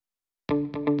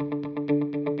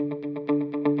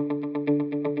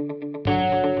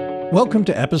Welcome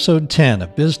to episode 10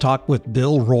 of BizTalk with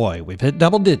Bill Roy. We've hit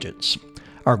double digits.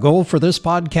 Our goal for this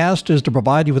podcast is to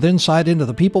provide you with insight into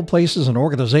the people, places, and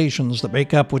organizations that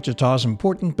make up Wichita's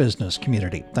important business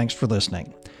community. Thanks for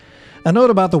listening. A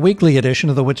note about the weekly edition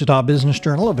of the Wichita Business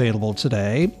Journal available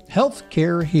today,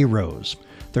 Healthcare Heroes.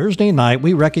 Thursday night,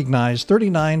 we recognized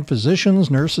 39 physicians,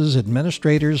 nurses,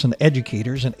 administrators, and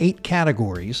educators in 8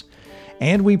 categories,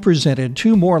 and we presented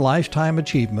 2 more Lifetime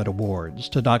Achievement Awards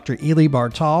to Dr. Ely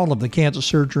Bartal of the Kansas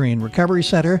Surgery and Recovery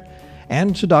Center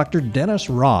and to Dr. Dennis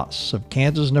Ross of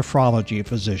Kansas Nephrology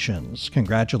Physicians.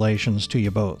 Congratulations to you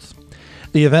both.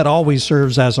 The event always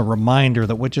serves as a reminder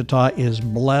that Wichita is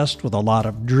blessed with a lot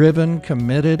of driven,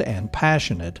 committed, and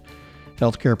passionate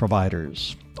healthcare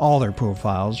providers. All their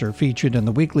profiles are featured in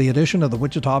the weekly edition of the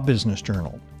Wichita Business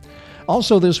Journal.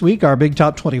 Also this week, our Big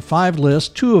Top 25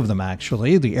 list, 2 of them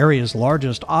actually, the area's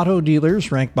largest auto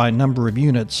dealers ranked by number of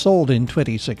units sold in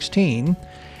 2016,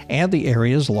 and the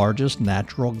area's largest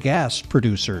natural gas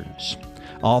producers.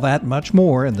 All that much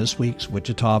more in this week's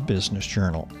Wichita Business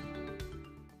Journal.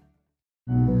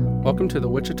 Welcome to the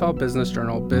Wichita Business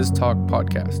Journal BizTalk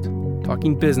podcast.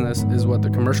 Talking business is what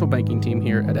the commercial banking team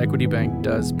here at Equity Bank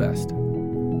does best.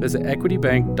 Visit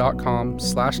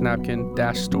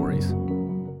equitybank.com/napkin-stories.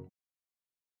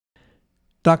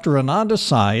 Dr. Anand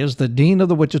Desai is the Dean of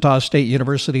the Wichita State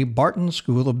University Barton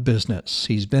School of Business.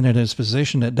 He's been in his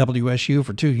position at WSU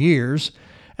for 2 years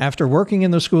after working in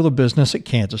the School of Business at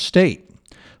Kansas State.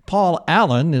 Paul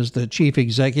Allen is the chief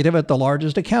executive at the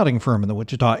largest accounting firm in the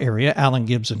Wichita area,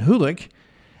 Gibbs and Houlik,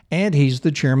 and he's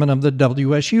the chairman of the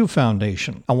WSU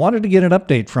Foundation. I wanted to get an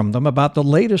update from them about the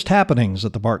latest happenings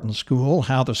at the Barton School,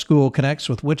 how the school connects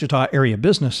with Wichita area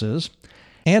businesses,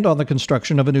 and on the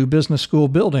construction of a new business school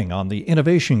building on the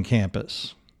Innovation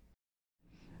Campus.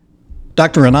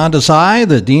 Dr. Anand Desai,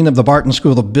 the Dean of the Barton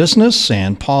School of Business,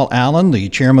 and Paul Allen, the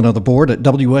Chairman of the Board at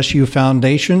WSU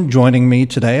Foundation, joining me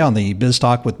today on the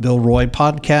BizTalk with Bill Roy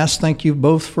podcast. Thank you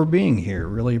both for being here.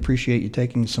 Really appreciate you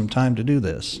taking some time to do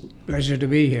this. Pleasure to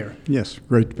be here. Yes,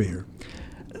 great to be here.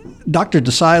 Dr.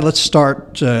 Desai, let's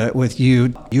start with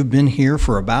you. You've been here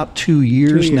for about 2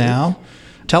 years now.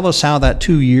 Tell us how that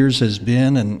 2 years has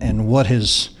been and what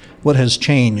has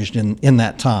changed in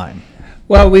that time.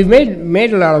 Well, we've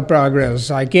made a lot of progress.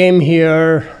 I came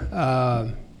here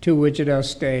to Wichita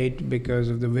State because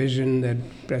of the vision that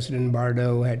President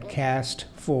Bardo had cast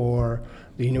for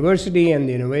the university and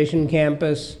the Innovation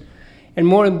Campus, and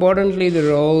more importantly, the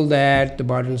role that the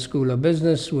Barton School of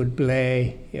Business would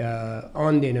play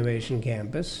on the Innovation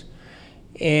Campus.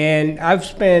 And I've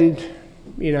spent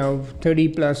 30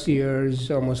 plus years,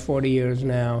 almost 40 years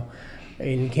now,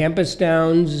 in campus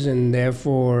towns, and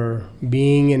therefore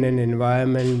being in an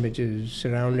environment which is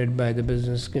surrounded by the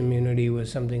business community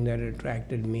was something that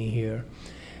attracted me here.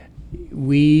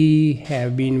 We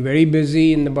have been very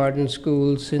busy in the Barton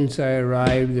School since I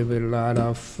arrived. There were a lot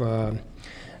of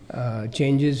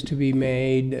changes to be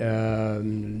made,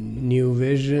 new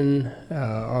vision.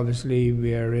 Obviously,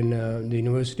 we are the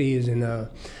university is in a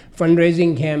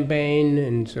fundraising campaign,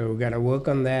 and so we've got to work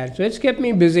on that. So it's kept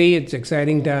me busy. It's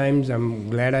exciting times. I'm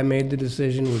glad I made the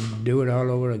decision. We'll do it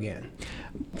all over again.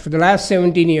 For the last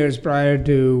 17 years prior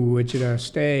to Wichita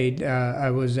State, I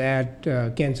was at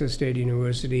Kansas State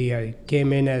University. I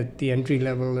came in at the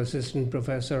entry-level assistant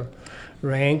professor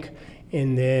rank,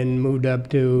 and then moved up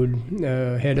to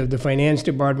head of the finance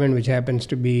department, which happens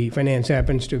to be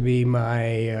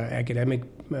my academic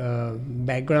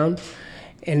background.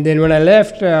 And then when I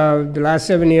left, the last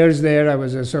 7 years there, I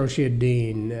was associate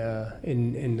dean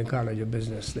in the College of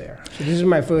Business there. So this is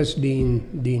my first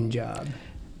dean job.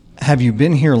 Have you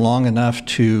been here long enough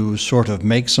to sort of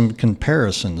make some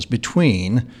comparisons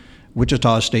between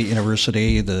Wichita State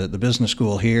University, the business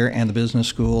school here, and the business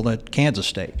school at Kansas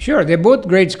State? Sure, they're both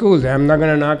great schools. I'm not going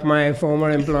to knock my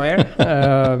former employer.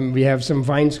 We have some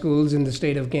fine schools in the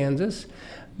state of Kansas.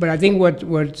 But I think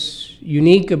what's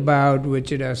unique about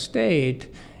Wichita State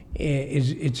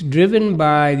is it's driven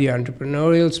by the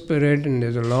entrepreneurial spirit, and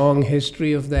there's a long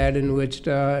history of that in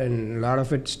Wichita, and a lot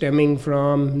of it stemming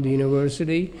from the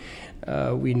university.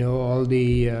 We know all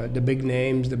the big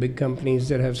names, the big companies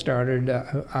that have started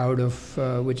out of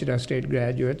Wichita State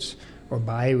graduates or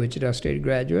by Wichita State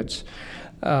graduates.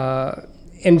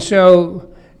 And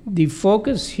so the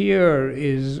focus here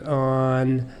is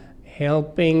on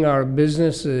helping our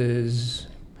businesses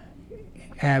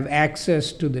have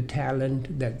access to the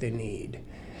talent that they need.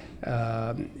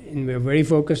 And we're very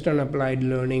focused on applied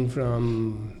learning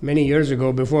from many years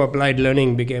ago, before applied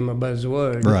learning became a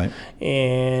buzzword. Right.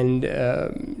 And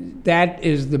that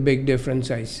is the big difference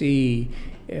I see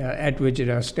at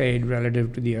Wichita State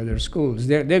relative to the other schools.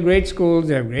 They're great schools,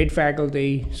 they have great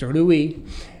faculty, so do we.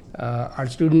 Our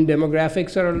student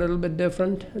demographics are a little bit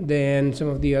different than some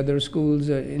of the other schools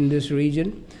in this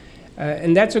region.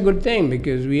 And that's a good thing,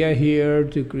 because we are here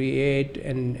to create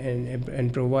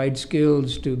and provide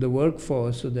skills to the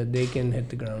workforce so that they can hit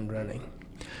the ground running.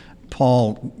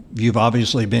 Paul, you've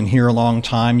obviously been here a long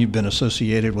time. You've been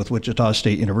associated with Wichita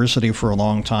State University for a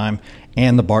long time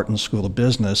and the Barton School of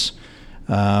Business.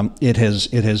 It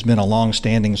has been a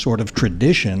long-standing sort of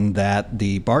tradition that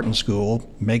the Barton School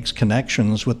makes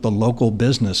connections with the local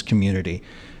business community.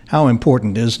 How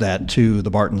important is that to the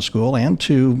Barton School and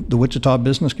to the Wichita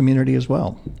business community as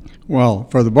well? Well,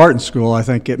 for the Barton School, I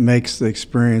think it makes the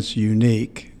experience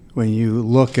unique when you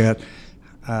look at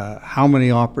how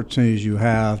many opportunities you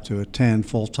have to attend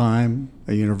full-time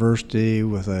a university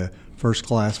with a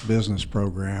first-class business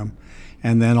program,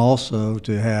 and then also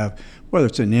to have, whether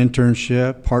it's an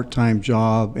internship, part-time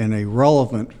job in a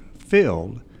relevant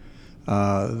field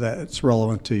that's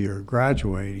relevant to your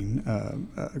graduate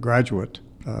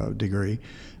degree,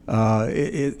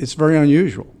 it's very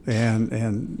unusual.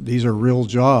 And these are real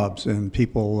jobs, and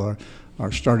people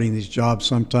are starting these jobs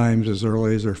sometimes as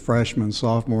early as their freshman,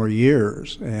 sophomore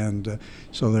years. And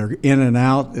so they're in and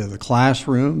out of the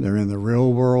classroom, they're in the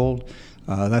real world.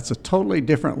 That's a totally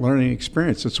different learning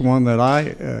experience. It's one that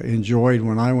I enjoyed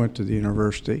when I went to the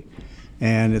university,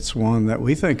 and it's one that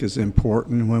we think is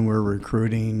important when we're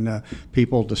recruiting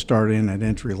people to start in at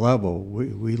entry level.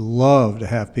 We love to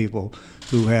have people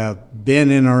who have been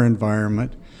in our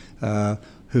environment,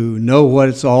 who know what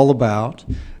it's all about.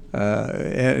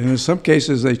 And in some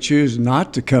cases, they choose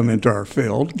not to come into our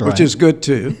field, right, which is good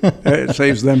too. It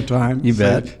saves them time. You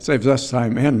bet. Saves us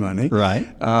time and money. Right.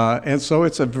 And so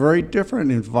it's a very different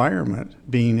environment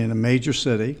being in a major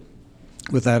city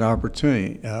with that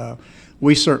opportunity.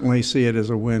 We certainly see it as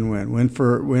a win-win. Win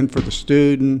for the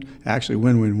student, actually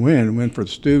win-win-win. Win for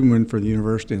the student, win for the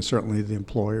university, and certainly the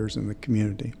employers and the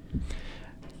community.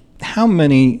 How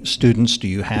many students do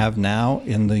you have now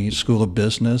in the School of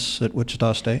Business at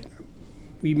Wichita State?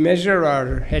 We measure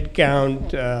our head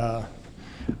count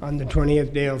on the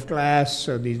 20th day of class,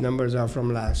 so these numbers are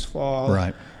from last fall.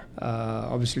 Right.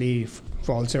 Obviously,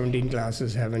 fall 17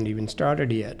 classes haven't even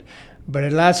started yet. But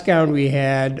at last count, we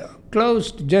had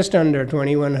close to just under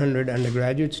 2,100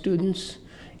 undergraduate students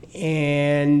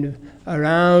and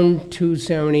around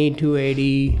 270,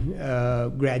 280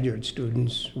 graduate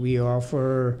students. We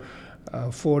offer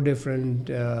 4 different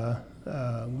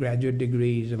graduate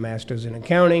degrees: a master's in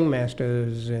accounting,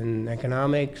 master's in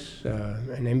economics,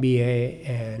 an MBA,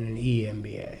 and an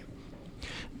EMBA.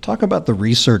 Talk about the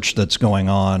research that's going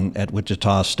on at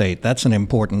Wichita State. That's an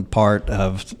important part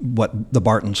of what the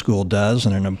Barton School does,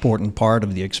 and an important part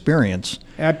of the experience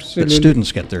Absolutely. that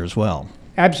students get there as well.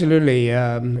 Absolutely.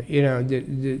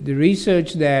 The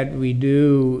research that we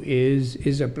do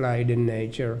is applied in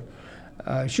nature.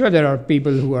 Sure, there are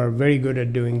people who are very good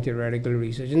at doing theoretical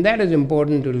research, and that is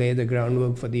important to lay the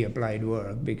groundwork for the applied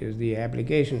work, because the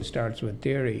application starts with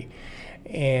theory.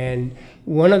 And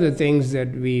one of the things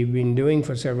that we've been doing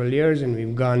for several years, and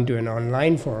we've gone to an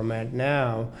online format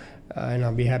now, and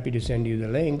I'll be happy to send you the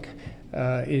link,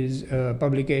 is a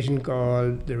publication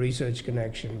called The Research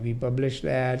Connection. We publish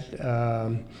that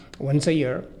once a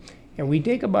year, and we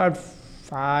take about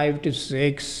 5 to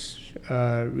 6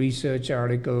 research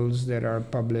articles that are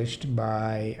published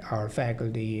by our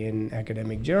faculty in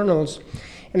academic journals,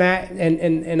 and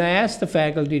I ask the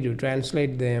faculty to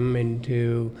translate them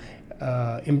into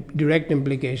direct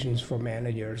implications for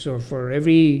managers. So for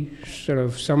every sort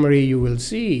of summary you will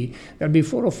see, there'll be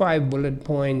 4 or 5 bullet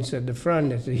points at the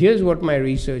front that say, here's what my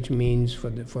research means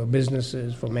for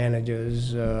businesses, for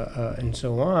managers, and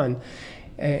so on.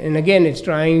 And again, it's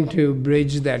trying to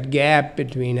bridge that gap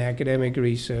between academic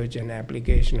research and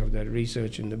application of that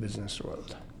research in the business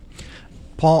world.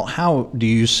 Paul, how do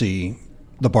you see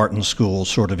the Barton School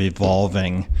sort of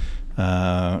evolving,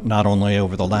 not only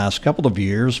over the last couple of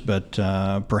years, but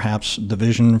perhaps the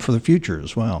vision for the future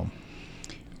as well?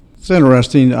 It's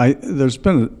interesting. There's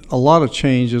been a lot of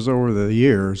changes over the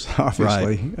years,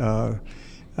 obviously. Right.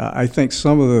 I think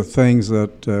some of the things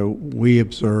that we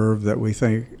observe that we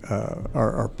think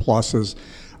are pluses,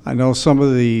 I know some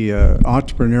of the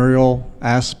entrepreneurial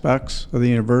aspects of the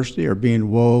university are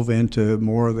being woven into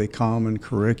more of the common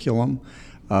curriculum.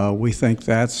 We think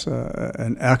that's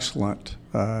an excellent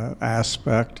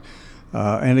aspect.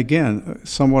 And again,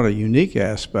 somewhat a unique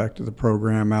aspect of the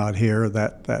program out here,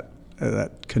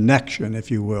 that connection,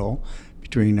 if you will,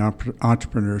 between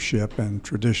entrepreneurship and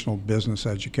traditional business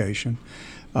education.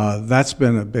 That's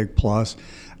been a big plus.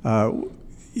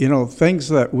 things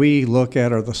that we look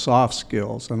at are the soft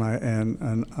skills, and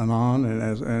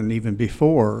Anand and even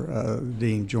before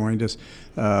Dean joined us,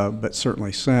 but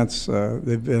certainly since,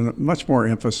 they've been much more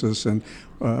emphasis, and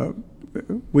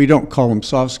we don't call them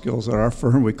soft skills at our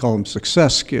firm. We call them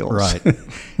success skills. Right.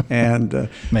 And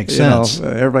makes sense.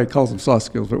 Everybody calls them soft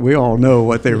skills, but we all know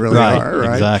what they really are.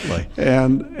 Right. Exactly.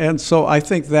 And so I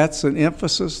think that's an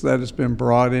emphasis that has been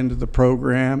brought into the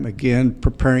program. Again,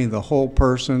 preparing the whole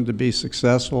person to be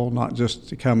successful, not just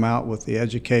to come out with the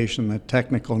education, the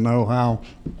technical know-how,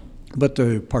 but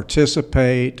to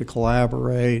participate, to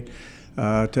collaborate,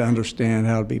 to understand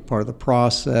how to be part of the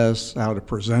process, how to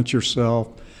present yourself.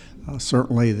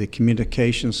 Certainly the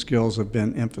communication skills have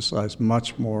been emphasized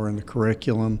much more in the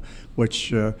curriculum,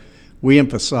 which we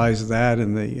emphasized that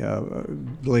in the,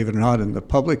 believe it or not, in the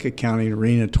public accounting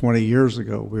arena 20 years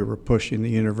ago. We were pushing the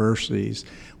universities.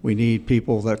 We need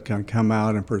people that can come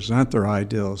out and present their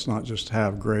ideas, not just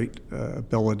have great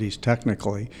abilities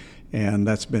technically, and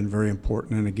that's been very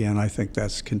important. And again, I think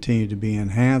that's continued to be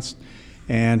enhanced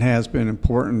and has been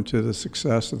important to the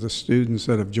success of the students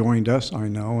that have joined us, I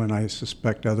know, and I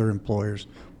suspect other employers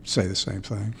say the same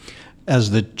thing.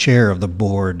 As the chair of the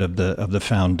board of the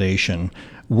foundation,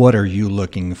 what are you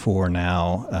looking for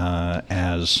now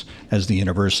as the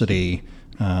university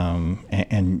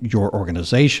and your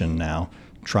organization now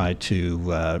try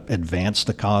to advance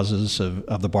the causes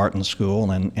of the Barton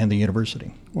School and the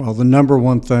university? Well, the number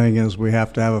one thing is we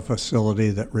have to have a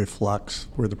facility that reflects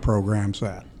where the program's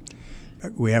at.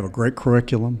 We have a great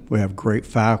curriculum. We have great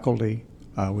faculty.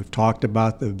 We've talked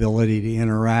about the ability to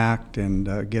interact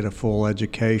and get a full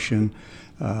education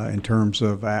in terms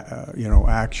of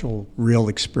actual real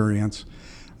experience.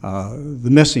 The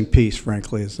missing piece,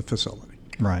 frankly, is the facility.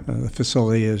 Right. The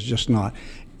facility is just not.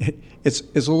 It's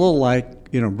a little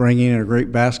like bringing in a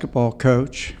great basketball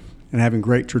coach and having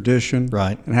great tradition,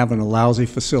 right, and having a lousy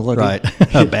facility, right,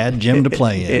 a bad gym to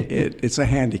play in. It's a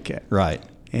handicap, right.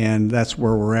 And that's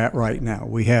where we're at right now.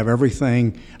 We have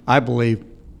everything, I believe,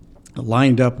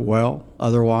 lined up well.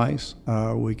 Otherwise,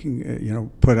 we can,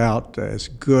 put out as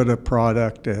good a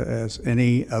product as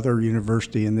any other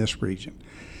university in this region.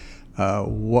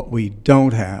 What we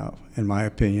don't have, in my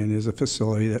opinion, is a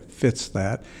facility that fits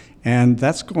that, and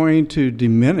that's going to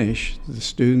diminish the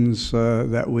students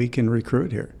that we can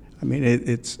recruit here. I mean,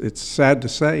 it's sad to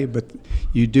say, but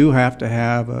you do have to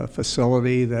have a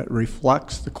facility that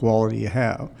reflects the quality you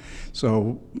have.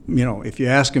 So, if you're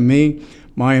asking me,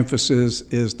 my emphasis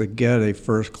is to get a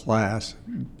first-class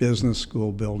business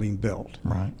school building built.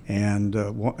 Right.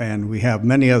 And we have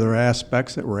many other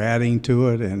aspects that we're adding to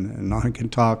it, and I can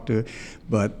talk to it,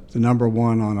 but the number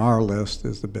one on our list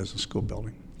is the business school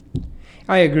building.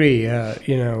 I agree.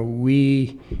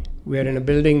 We are in a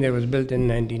building that was built in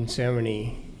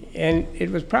 1970. And it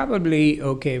was probably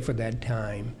okay for that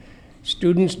time.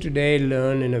 Students today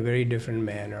learn in a very different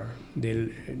manner.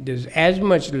 There's as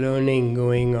much learning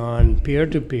going on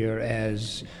peer-to-peer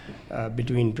as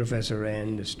between professor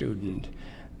and the student.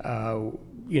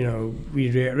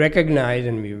 We recognize,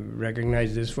 and we've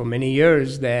recognized this for many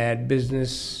years, that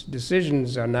business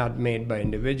decisions are not made by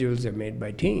individuals, they're made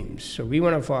by teams. So we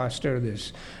want to foster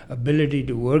this ability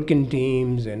to work in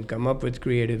teams and come up with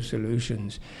creative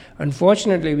solutions.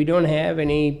 Unfortunately, we don't have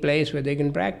any place where they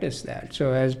can practice that.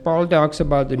 So as Paul talks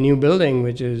about the new building,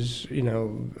 which is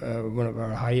one of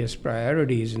our highest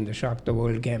priorities in the Shock the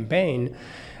World campaign,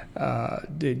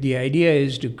 the idea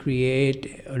is to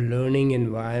create a learning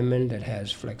environment that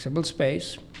has flexible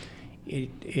space.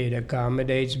 It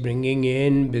accommodates bringing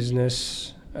in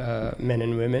business men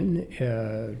and women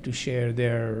to share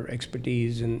their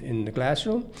expertise in the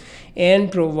classroom,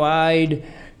 and provide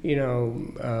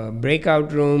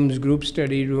breakout rooms, group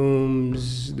study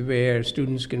rooms, where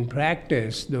students can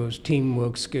practice those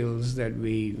teamwork skills that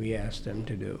we ask them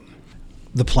to do.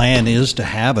 The plan is to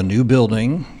have a new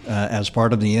building as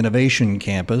part of the Innovation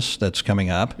Campus that's coming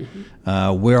up.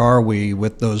 Mm-hmm. Where are we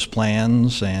with those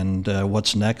plans, and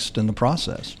what's next in the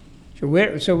process?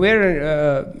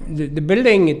 The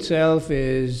building itself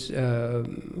is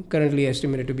currently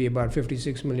estimated to be about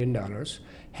 $56 million.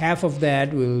 Half of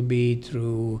that will be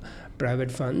through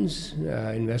private funds,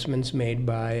 investments made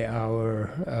by our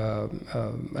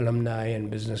alumni and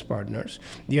business partners.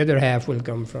 The other half will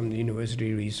come from the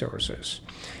university resources.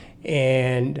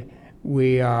 And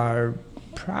we are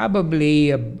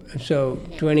probably, so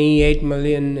 $28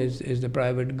 million is the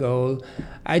private goal.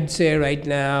 I'd say right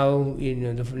now,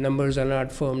 the numbers are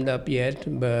not firmed up yet,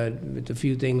 but with a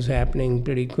few things happening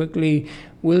pretty quickly,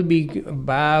 we'll be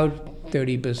about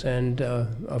 30%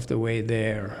 of the way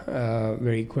there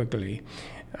very quickly.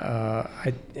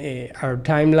 Our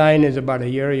timeline is about a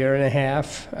year and a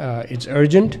half. It's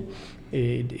urgent.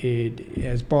 It,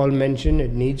 as Paul mentioned,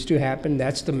 it needs to happen.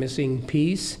 That's the missing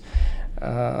piece.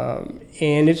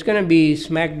 And it's going to be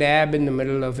smack dab in the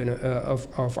middle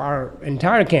of our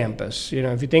entire campus.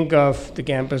 If you think of the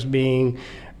campus being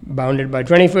bounded by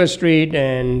 21st Street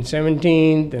and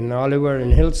 17th and Oliver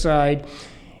and Hillside,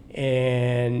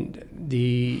 and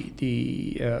the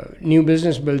new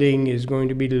business building is going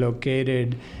to be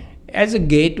located as a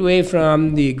gateway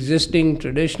from the existing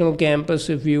traditional campus,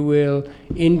 if you will,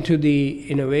 into the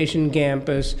innovation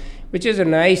campus, which is a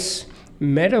nice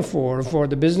metaphor for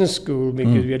the business school,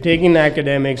 because we are taking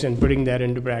academics and putting that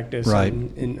into practice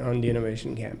on the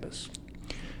innovation campus.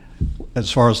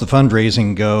 As far as the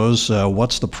fundraising goes,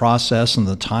 what's the process and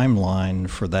the timeline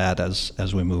for that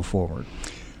as we move forward?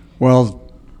 Well,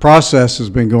 process has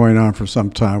been going on for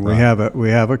some time. We have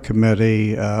a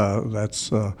committee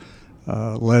that's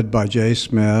led by Jay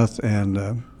Smith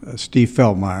and Steve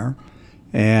Feldmeyer,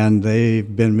 and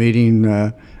they've been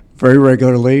meeting very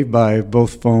regularly by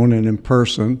both phone and in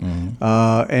person.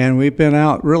 And we've been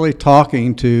out really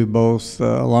talking to both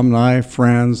alumni,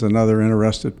 friends, and other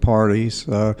interested parties,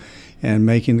 and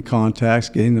making the contacts,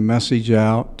 getting the message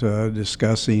out,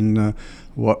 discussing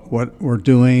what we're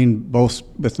doing, both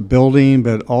with the building,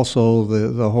 but also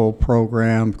the whole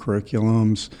program,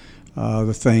 curriculums,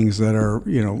 the things that are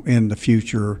in the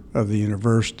future of the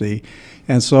university.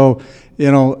 And so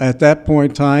at that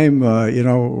point in time,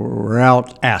 we're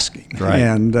out asking,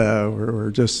 and we're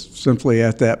just simply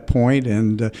at that point.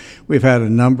 And we've had a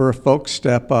number of folks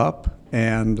step up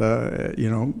and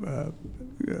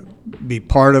be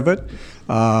part of it.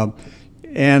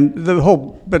 And the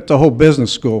whole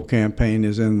business school campaign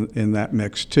is in that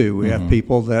mix too. We have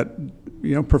people that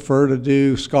prefer to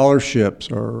do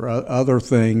scholarships or other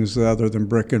things other than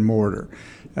brick and mortar,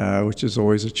 which is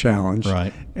always a challenge.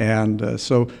 Right. And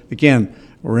so again,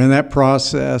 we're in that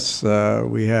process.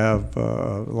 We have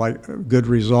good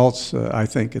results, I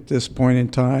think, at this point in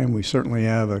time. We certainly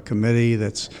have a committee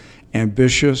that's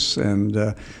ambitious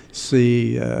and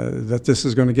see that this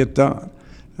is going to get done.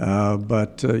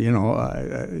 But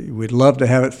we'd love to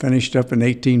have it finished up in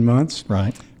 18 months.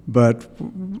 Right. But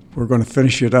we're going to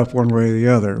finish it up one way or the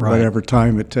other. Right. Whatever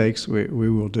time it takes, we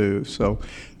will do. So,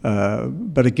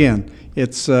 but again,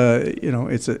 it's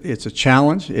a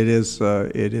challenge. It is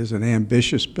an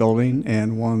ambitious building,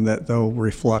 and one that though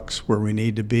reflects where we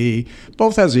need to be,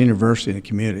 both as a university and a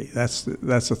community. That's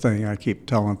the thing I keep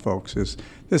telling folks is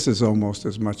this is almost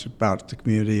as much about the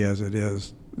community as it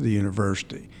is the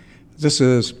university. This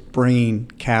is bringing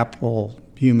capital,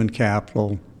 human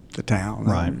capital, to town.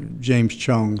 Right. James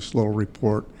Chung's little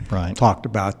report talked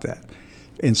about that.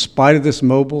 In spite of this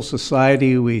mobile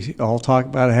society we all talk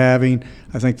about having,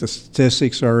 I think the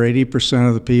statistics are 80%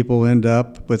 of the people end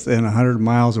up within 100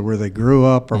 miles of where they grew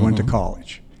up or went to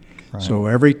college. Right. So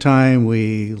every time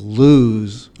we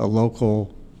lose a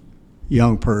local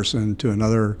young person to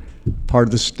another part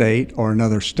of the state or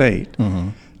another state,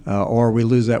 or we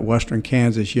lose that Western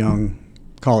Kansas young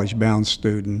college-bound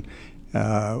student,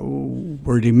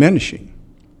 we're diminishing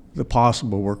the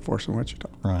possible workforce in Wichita.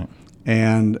 Right.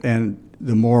 And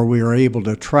the more we are able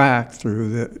to attract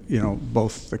through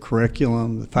both the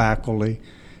curriculum, the faculty,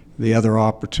 the other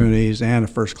opportunities, and a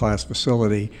first-class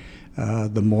facility,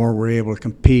 the more we're able to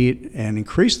compete and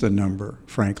increase the number,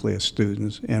 frankly, of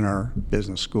students in our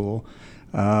business school,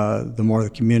 the more the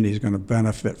community is going to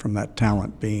benefit from that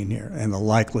talent being here and the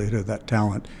likelihood of that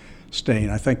talent staying.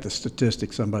 I think the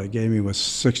statistic somebody gave me was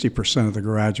 60% of the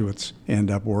graduates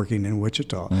end up working in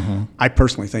Wichita. I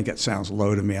personally think it sounds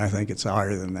low to me. I think it's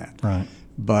higher than that. Right.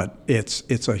 But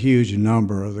it's a huge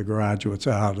number of the graduates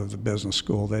out of the business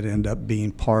school that end up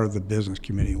being part of the business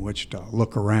community in Wichita.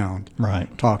 Look around,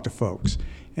 talk to folks.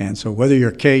 And so whether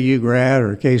you're a KU grad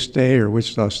or a K-State or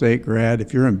Wichita State grad,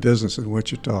 if you're in business in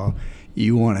Wichita,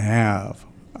 you want to have,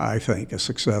 I think, a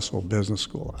successful business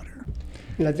school out here.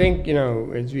 And I think,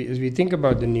 as we think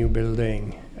about the new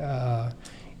building,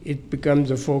 it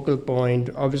becomes a focal point,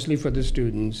 obviously for the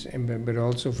students, but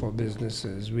also for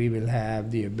businesses. We will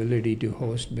have the ability to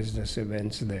host business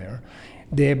events there,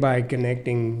 thereby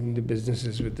connecting the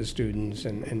businesses with the students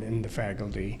and the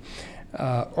faculty.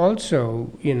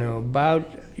 Also, about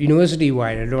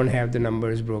university-wide, I don't have the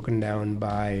numbers broken down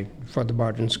for the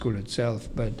Barton School itself,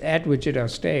 but at Wichita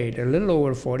State, a little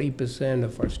over 40%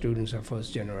 of our students are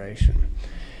first generation.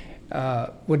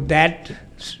 What that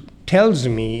tells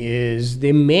me is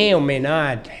they may or may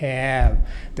not have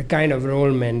the kind of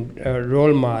role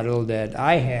model that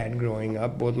I had growing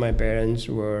up. Both my parents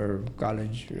were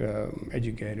college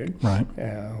educated, Right.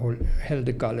 Held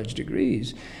the college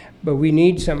degrees. But we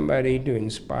need somebody to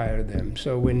inspire them.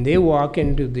 So when they walk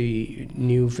into the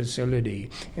new facility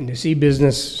and they see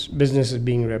businesses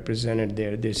being represented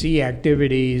there, they see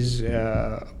activities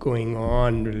going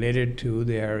on related to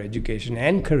their education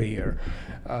and career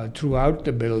throughout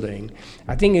the building,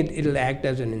 I think it'll act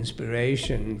as an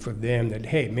inspiration for them that,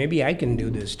 hey, maybe I can do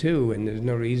this too, and there's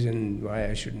no reason why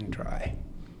I shouldn't try.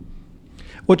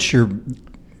 What's your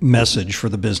message for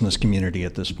the business community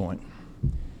at this point?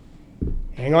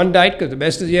 Hang on tight, because the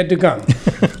best is yet to come.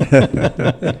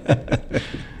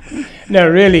 No,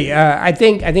 really, I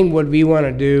think what we want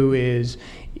to do is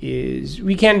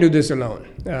we can't do this alone.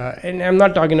 And I'm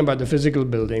not talking about the physical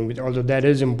building, although that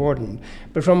is important.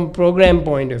 But from a program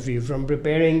point of view, from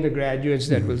preparing the graduates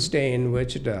that will stay in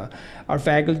Wichita, our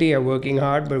faculty are working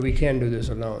hard, but we can't do this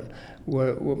alone.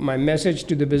 My message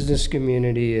to the business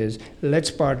community is, let's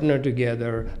partner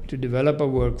together to develop a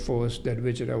workforce that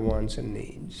Wichita wants and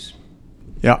needs.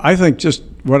 Yeah, I think just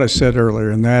what I said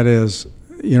earlier, and that is,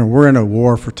 we're in a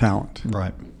war for talent.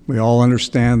 Right. We all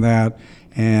understand that,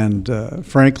 and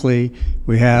frankly,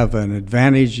 we have an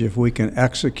advantage if we can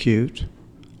execute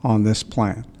on this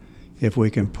plan. If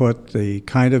we can put the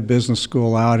kind of business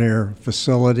school out here,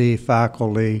 facility,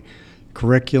 faculty,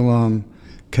 curriculum,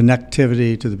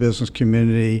 connectivity to the business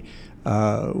community,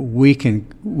 we can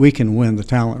win the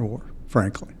talent war,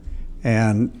 frankly.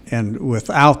 And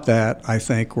without that, I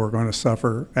think we're going to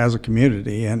suffer as a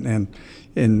community. And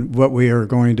what we are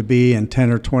going to be in 10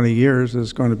 or 20 years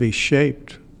is going to be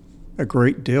shaped a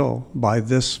great deal by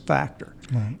this factor.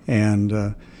 Right.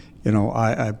 And,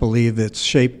 I believe it's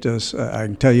shaped us. I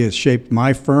can tell you it's shaped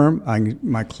my firm.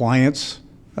 My clients'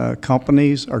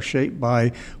 companies are shaped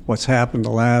by what's happened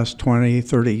the last 20,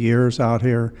 30 years out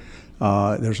here.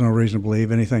 There's no reason to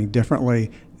believe anything differently.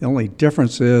 The only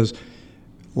difference is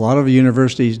a lot of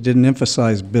universities didn't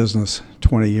emphasize business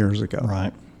 20 years ago.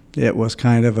 Right. It was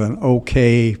kind of an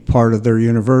okay part of their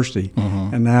university.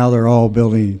 Mm-hmm. And now they're all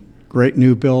building great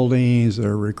new buildings.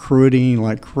 They're recruiting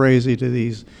like crazy to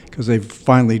these because they've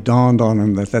finally dawned on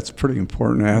them that that's a pretty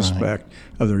important aspect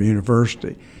of their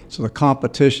university. So the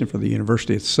competition for the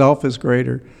university itself is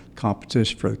greater.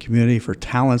 Competition for the community, for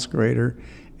talent's greater.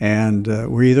 And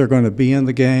we're either going to be in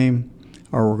the game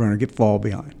or we're going to fall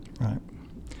behind. Right.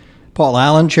 Paul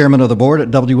Allen, Chairman of the Board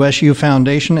at WSU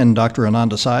Foundation, and Dr.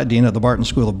 Anand Desai, Dean of the Barton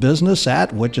School of Business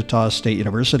at Wichita State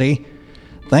University.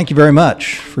 Thank you very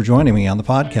much for joining me on the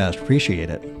podcast. Appreciate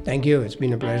it. Thank you. It's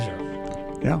been a pleasure.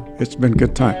 Yeah, it's been a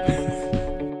good time.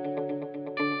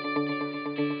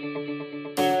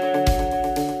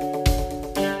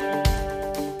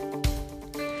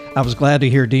 I was glad to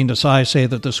hear Dean Desai say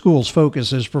that the school's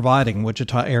focus is providing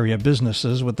Wichita area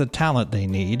businesses with the talent they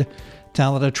need.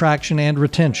 Talent attraction and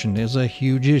retention is a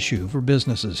huge issue for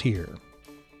businesses here.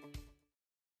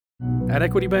 At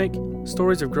Equity Bank,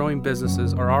 stories of growing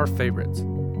businesses are our favorites,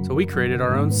 so we created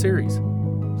our own series.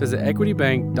 Visit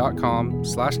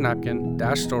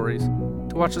equitybank.com/napkin-stories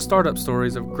to watch the startup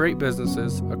stories of great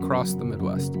businesses across the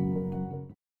Midwest.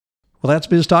 Well, that's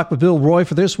BizTalk with Bill Roy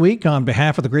for this week. On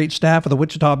behalf of the great staff of the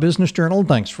Wichita Business Journal,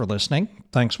 thanks for listening.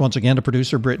 Thanks once again to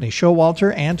producer Brittany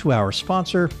Showalter and to our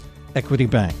sponsor, Equity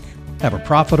Bank. Have a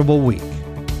profitable week.